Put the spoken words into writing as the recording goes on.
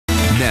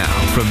Now,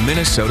 from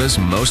Minnesota's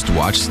most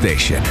watched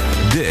station,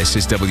 this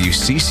is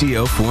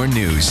WCCO-4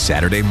 News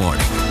Saturday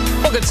morning.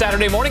 Well, good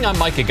Saturday morning. I'm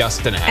Mike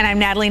Augustine. And I'm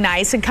Natalie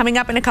Nice. And coming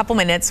up in a couple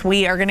minutes,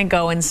 we are going to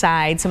go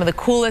inside some of the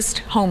coolest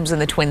homes in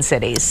the Twin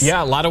Cities.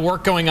 Yeah, a lot of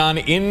work going on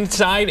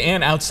inside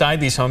and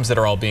outside these homes that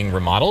are all being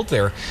remodeled.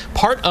 They're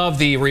part of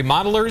the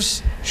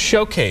Remodelers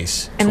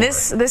Showcase tour. And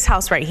this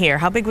house right here,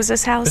 how big was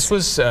this house? This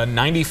was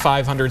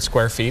 9,500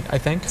 square feet, I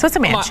think. So it's a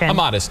mansion. A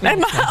modest. A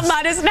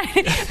modest.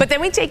 But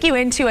then we take you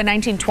into a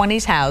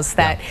 1920s house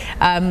that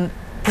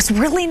was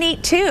really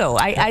neat too.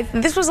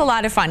 This was a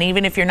lot of fun.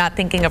 Even if you're not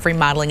thinking of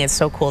remodeling, it's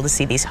so cool to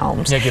see these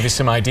homes. Yeah, give you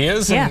some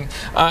ideas and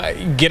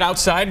get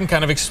outside and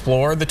kind of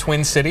explore the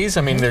Twin Cities.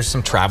 I mean, there's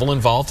some travel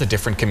involved to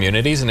different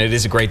communities, and it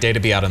is a great day to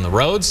be out on the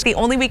roads. The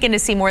only weekend to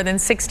see more than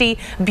 60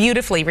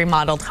 beautifully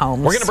remodeled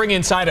homes. We're going to bring you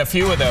inside a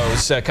few of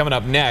those coming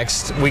up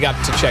next. We got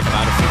to check them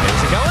out a few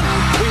days ago, and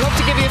we hope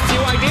to give you a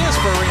few ideas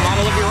for a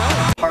remodel of your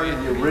own. Part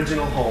of the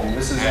original home.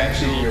 This is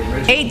actually the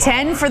original.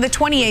 810 for the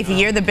 28th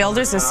year, the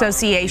Builders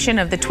Association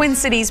of the Twin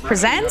Cities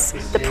presents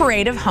the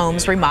Parade of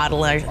Homes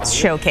Remodelers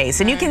Showcase.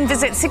 And you can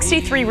visit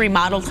 63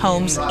 remodeled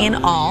homes in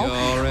all,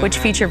 which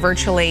feature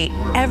virtually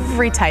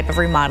every type of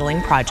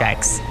remodeling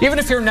projects. Even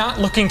if you're not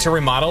looking to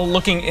remodel,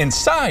 looking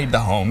inside the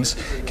homes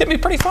can be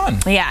pretty fun.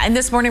 Yeah, and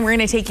this morning we're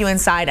going to take you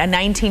inside a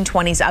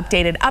 1920s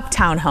updated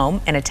uptown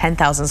home and a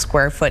 10,000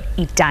 square foot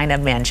Edina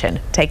mansion.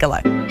 Take a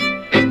look.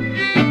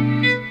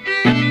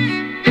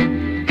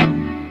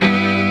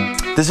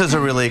 This is a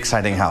really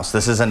exciting house.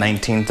 This is a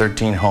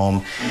 1913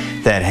 home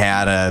that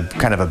had a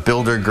kind of a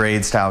builder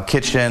grade style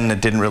kitchen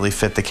that didn't really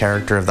fit the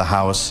character of the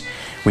house.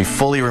 We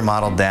fully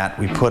remodeled that.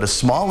 We put a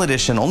small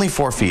addition, only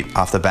 4 feet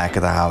off the back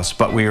of the house,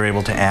 but we were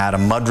able to add a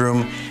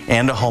mudroom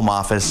and a home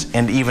office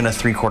and even a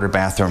 3/4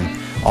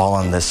 bathroom all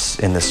in this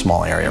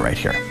small area right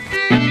here.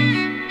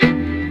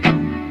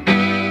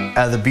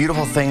 The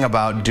beautiful thing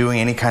about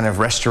doing any kind of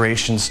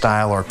restoration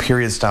style or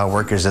period style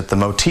work is that the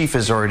motif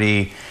is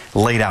already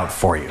laid out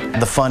for you.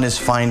 The fun is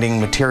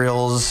finding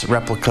materials,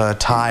 replica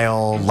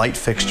tile, light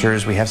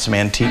fixtures. We have some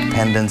antique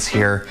pendants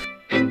here.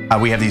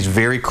 We have these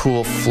very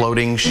cool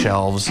floating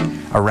shelves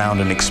around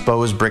an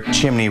exposed brick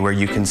chimney where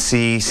you can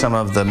see some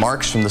of the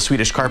marks from the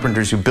Swedish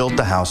carpenters who built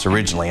the house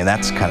originally, and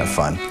that's kind of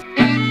fun.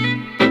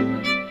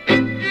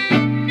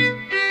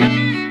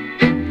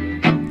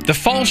 The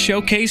Fall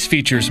Showcase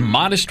features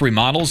modest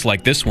remodels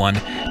like this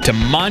one to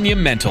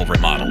monumental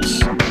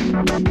remodels.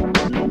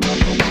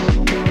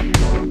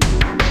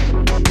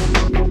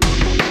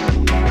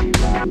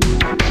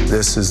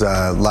 This is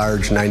a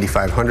large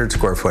 9,500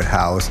 square foot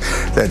house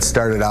that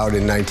started out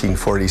in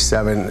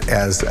 1947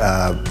 as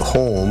a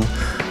home,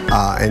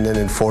 and then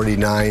in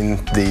 49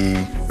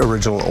 the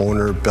original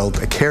owner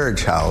built a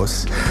carriage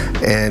house,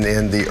 and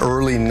in the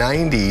early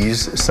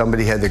 90s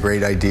somebody had the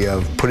great idea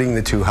of putting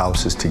the two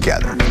houses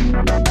together.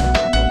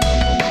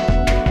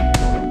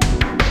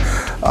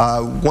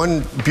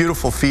 One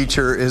beautiful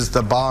feature is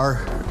the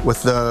bar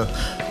with the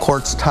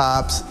quartz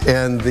tops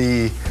and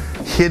the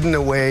hidden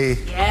away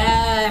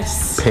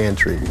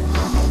pantry.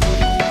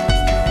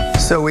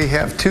 So we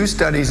have 2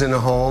 studies in the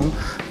home,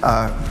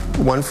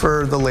 one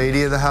for the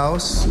lady of the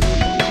house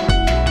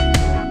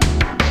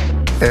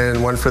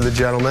and one for the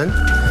gentleman.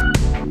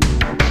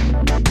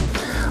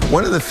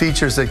 One of the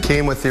features that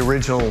came with the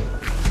original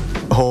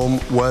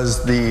home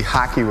was the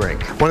hockey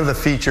rink. One of the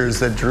features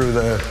that drew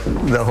the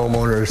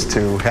homeowners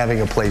to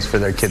having a place for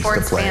their kids to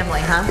play. Sports family,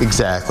 huh?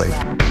 Exactly.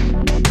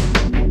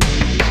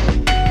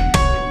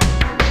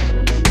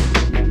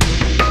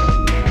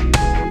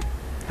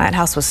 That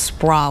house was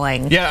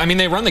sprawling. Yeah, I mean,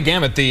 they run the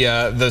gamut.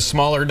 The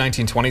smaller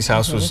 1920s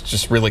house was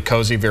just really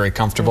cozy, very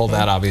comfortable.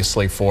 That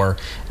obviously for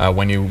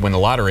when you win the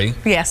lottery.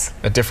 Yes.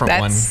 A different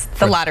one. That's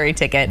the lottery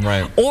ticket.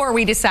 Right. Or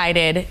we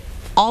decided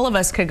all of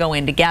us could go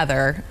in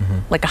together,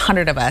 like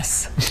 100 of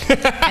us,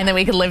 and then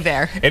we could live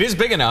there. It is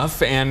big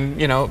enough, and,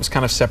 you know, it was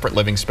kind of separate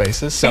living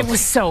spaces. So it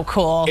was so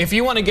cool. If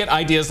you want to get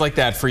ideas like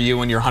that for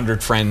you and your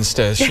 100 friends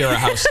to share a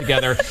house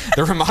together,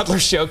 the Remodeler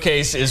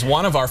Showcase is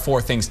one of our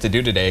 4 things to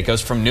do today. It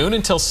goes from noon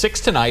until 6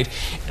 tonight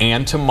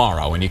and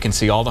tomorrow, and you can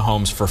see all the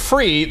homes for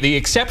free, the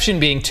exception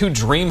being 2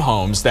 dream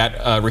homes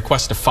that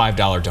request a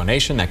 $5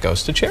 donation that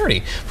goes to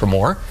charity. For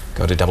more,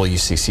 go to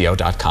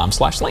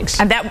WCCO.com/links.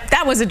 And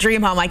that was a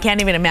dream home. I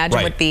can't even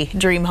imagine what the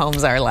dream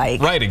homes are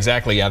like. Right,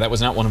 exactly. Yeah, that was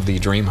not one of the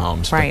dream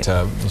homes, right.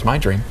 But it was my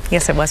dream.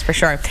 Yes, it was for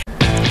sure.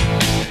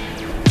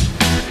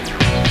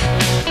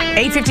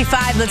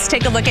 8:55, let's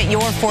take a look at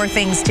your 4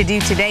 things to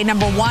do today.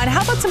 Number 1,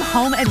 how about some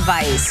home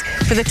advice?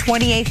 For the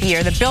 28th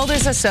year, the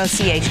Builders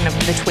Association of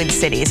the Twin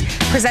Cities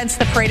presents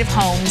the Parade of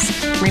Homes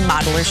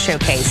Remodelers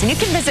Showcase. And you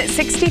can visit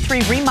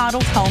 63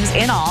 remodeled homes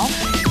in all.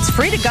 It's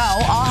free to go.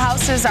 All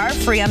houses are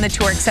free on the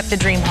tour except the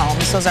dream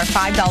homes. Those are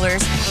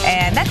 $5,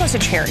 and that goes to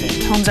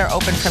charity. Homes are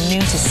open from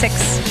noon to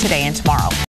 6 today and tomorrow.